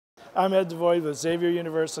I'm Ed Devoid with Xavier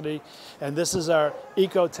University, and this is our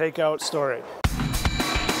Eco-Takeout story.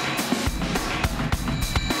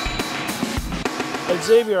 At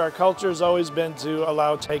Xavier, our culture has always been to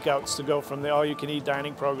allow takeouts to go from the all-you-can-eat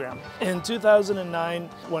dining program. In 2009,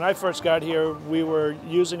 when I first got here, we were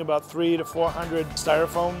using about 300 to 400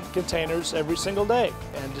 styrofoam containers every single day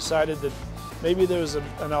and decided that maybe there was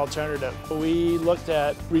an alternative. We looked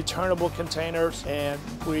at returnable containers, and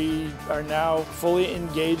we are now fully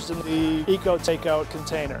engaged in the Eco-Takeout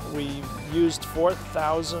container. We used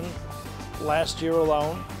 4,000 last year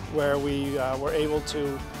alone, where we were able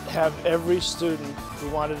to have every student who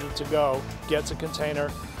wanted it to go gets a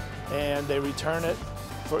container, and they return it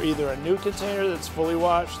for either a new container that's fully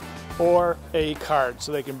washed or a card,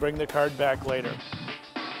 so they can bring the card back later.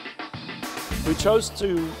 We chose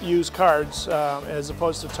to use cards as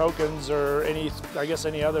opposed to tokens or any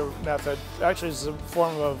other method. Actually, it's a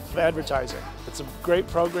form of advertising. It's a great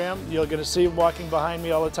program. You're going to see them walking behind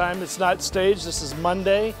me all the time. It's not staged. This is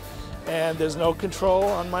Monday, and there's no control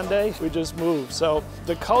on Monday. We just move. So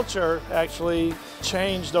the culture actually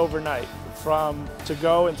changed overnight from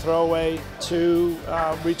to-go and throwaway to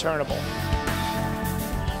returnable.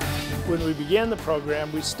 When we began the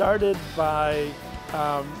program, we started by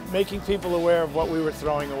making people aware of what we were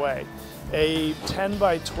throwing away. A 10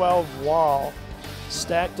 by 12 wall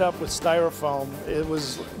stacked up with styrofoam. It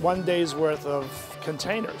was one day's worth of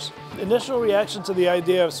containers. The initial reaction to the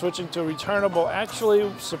idea of switching to returnable actually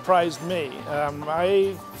surprised me.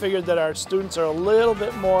 I figured that our students are a little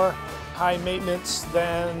bit more high maintenance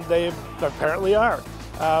than they apparently are.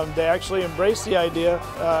 They actually embraced the idea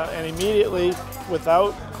and immediately,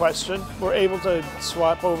 without question, were able to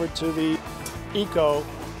swap over to the Eco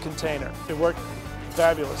container. It worked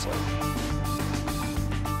fabulously.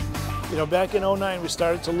 You know, back in '09, we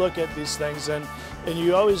started to look at these things, and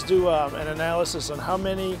you always do an analysis on how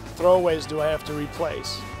many throwaways do I have to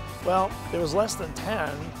replace. Well, there was less than 10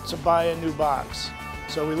 to buy a new box.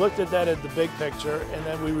 So we looked at that at the big picture, and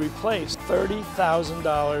then we replaced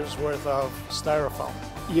 $30,000 worth of styrofoam.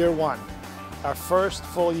 Year one. Our first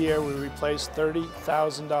full year, we replaced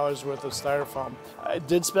 $30,000 worth of styrofoam. I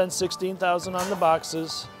did spend $16,000 on the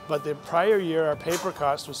boxes, but the prior year, our paper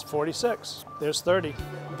cost was $46,000. There's 30.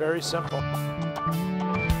 Very simple.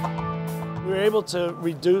 We were able to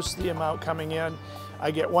reduce the amount coming in.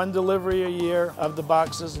 I get one delivery a year of the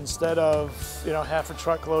boxes instead of, half a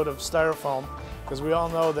truckload of styrofoam, because we all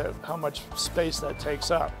know that how much space that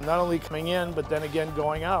takes up. Not only coming in, but then again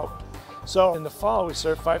going out. So in the fall, we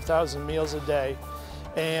serve 5,000 meals a day,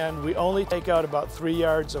 and we only take out about 3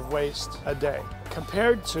 yards of waste a day.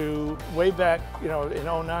 Compared to way back, in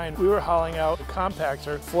 '09, we were hauling out a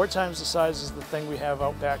compactor 4 times the size as the thing we have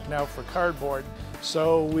out back now for cardboard.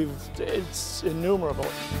 So it's innumerable.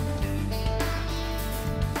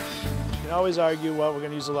 You can always argue, well, we're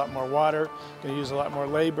going to use a lot more water, going to use a lot more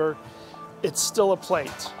labor. It's still a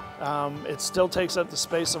plate. It still takes up the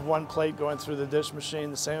space of one plate going through the dish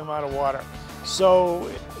machine, the same amount of water. So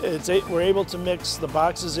we're able to mix the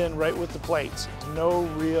boxes in right with the plates. No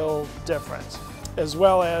real difference. As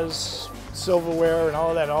well as silverware and all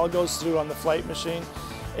of that, all goes through on the flight machine.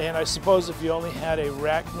 And I suppose if you only had a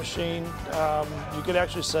rack machine, you could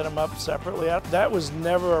actually set them up separately. That was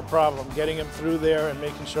never a problem, getting them through there and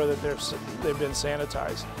making sure that they've been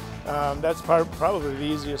sanitized. That's probably the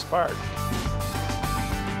easiest part.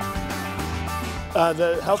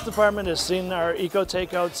 The health department has seen our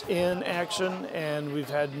Eco-Takeouts in action, and we've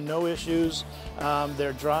had no issues.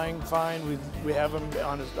 They're drying fine. We have them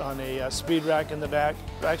on a speed rack in the back.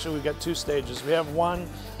 Actually, we've got 2 stages. We have one,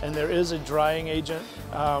 and there is a drying agent.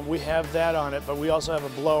 We have that on it, but we also have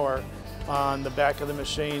a blower on the back of the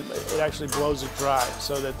machine. It actually blows it dry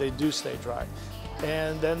so that they do stay dry.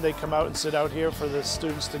 And then they come out and sit out here for the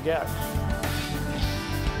students to get.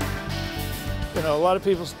 A lot of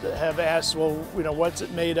people have asked, well, what's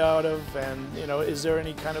it made out of, and, is there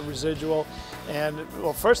any kind of residual? And,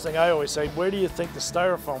 well, first thing I always say, where do you think the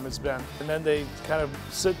styrofoam has been? And then they kind of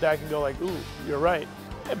sit back and go like, ooh, you're right.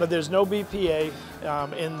 But there's no BPA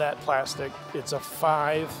in that plastic. It's a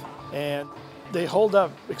 5, and they hold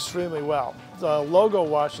up extremely well. The logo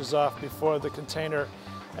washes off before the container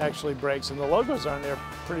actually breaks, and the logos on there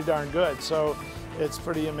pretty darn good. So it's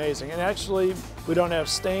pretty amazing. And actually, we don't have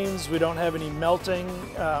stains, we don't have any melting,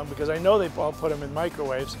 because I know they all put them in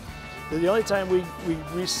microwaves. The only time we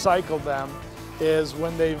recycle them is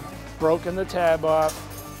when they've broken the tab off,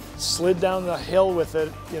 slid down the hill with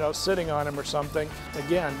it, sitting on them or something.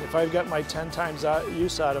 Again, if I've got my 10 times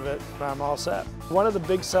use out of it, I'm all set. One of the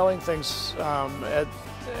big selling things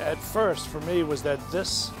at first for me was that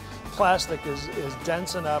this plastic is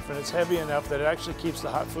dense enough and it's heavy enough that it actually keeps the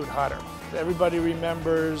hot food hotter. Everybody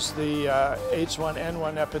remembers the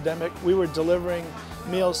H1N1 epidemic. We were delivering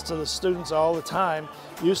meals to the students all the time.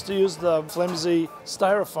 Used to use the flimsy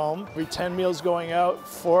styrofoam. Every 10 meals going out,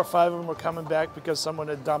 4 or 5 of them were coming back because someone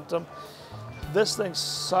had dumped them. This thing's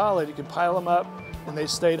solid. You could pile them up and they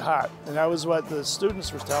stayed hot. And that was what the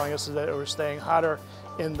students were telling us, that they were staying hotter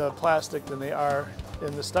in the plastic than they are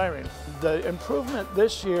in the styrene. The improvement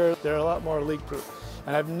this year, they're a lot more leak-proof.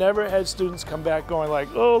 And I've never had students come back going like,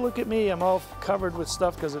 oh, look at me, I'm all covered with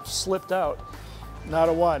stuff because it slipped out. Not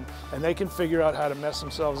a one. And they can figure out how to mess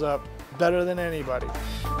themselves up better than anybody.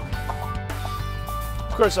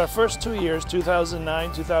 Of course, our first 2 years,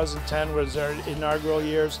 2009, 2010, was our inaugural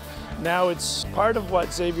years. Now it's part of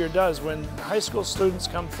what Xavier does. When high school students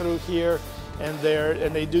come through here and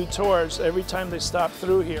they do tours, every time they stop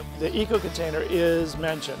through here, the eco-container is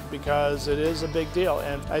mentioned because it is a big deal.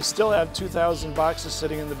 And I still have 2,000 boxes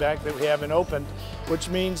sitting in the back that we haven't opened, which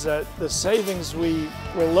means that the savings we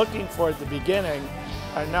were looking for at the beginning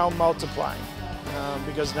are now multiplying.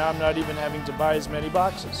 Because now I'm not even having to buy as many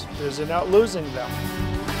boxes, because they're not losing them.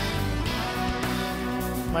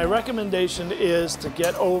 My recommendation is to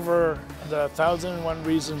get over the 1,001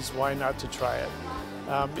 reasons why not to try it.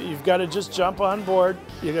 You've got to just jump on board.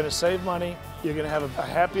 You're going to save money. You're going to have a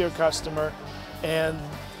happier customer. And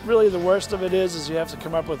really the worst of it is you have to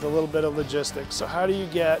come up with a little bit of logistics. So how do you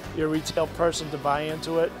get your retail person to buy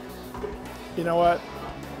into it? You know what?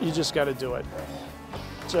 You just got to do it.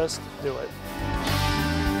 Just do it.